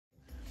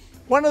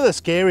One of the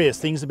scariest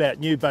things about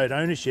new boat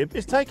ownership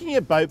is taking your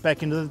boat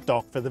back into the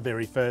dock for the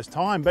very first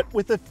time, but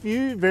with a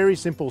few very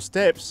simple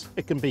steps,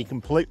 it can be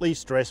completely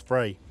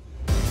stress-free.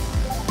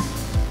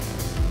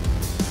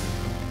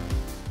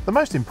 The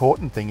most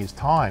important thing is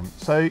time,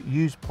 so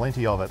use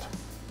plenty of it.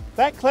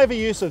 That clever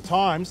use of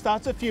time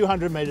starts a few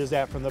hundred metres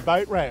out from the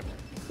boat ramp.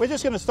 We're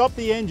just going to stop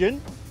the engine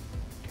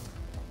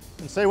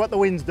and see what the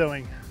wind's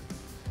doing.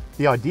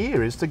 The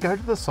idea is to go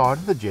to the side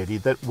of the jetty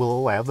that will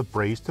allow the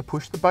breeze to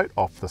push the boat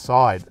off the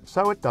side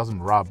so it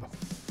doesn't rub.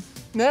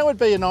 Now would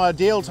be an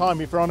ideal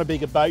time if you're on a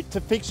bigger boat to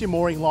fix your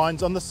mooring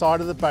lines on the side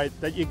of the boat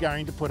that you're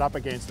going to put up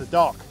against the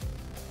dock.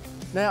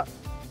 Now,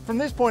 from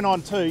this point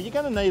on too, you're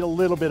going to need a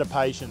little bit of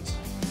patience.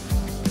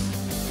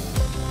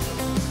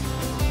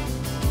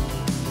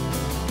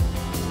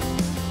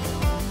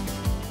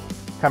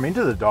 Come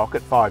into the dock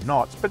at 5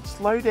 knots, but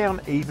slow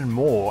down even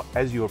more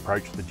as you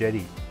approach the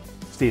jetty.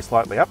 Steer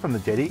slightly up from the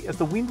jetty as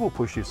the wind will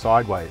push you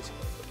sideways.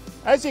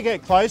 As you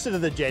get closer to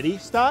the jetty,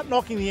 start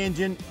knocking the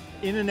engine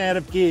in and out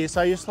of gear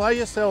so you slow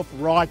yourself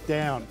right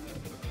down.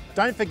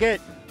 Don't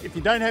forget, if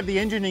you don't have the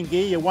engine in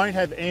gear, you won't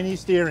have any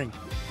steering.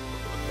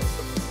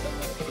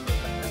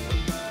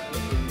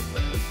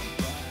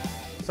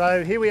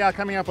 So here we are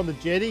coming up on the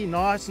jetty,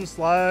 nice and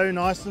slow,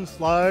 nice and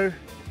slow.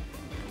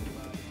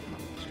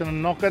 Just going to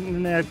knock it in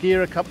and out of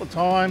gear a couple of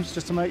times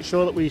just to make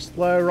sure that we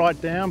slow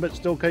right down but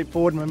still keep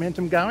forward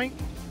momentum going.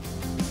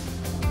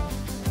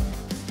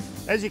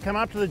 As you come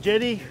up to the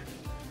jetty,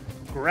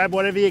 grab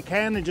whatever you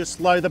can and just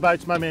slow the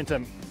boat's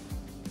momentum.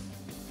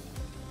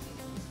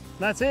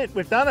 That's it,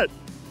 we've done it.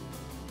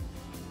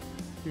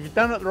 If you've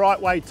done it the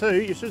right way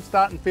too, you should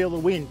start and feel the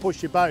wind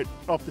push your boat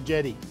off the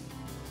jetty.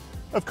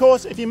 Of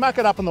course, if you muck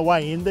it up on the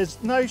way in,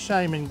 there's no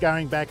shame in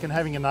going back and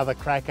having another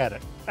crack at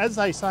it. As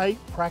they say,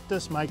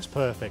 practice makes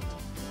perfect.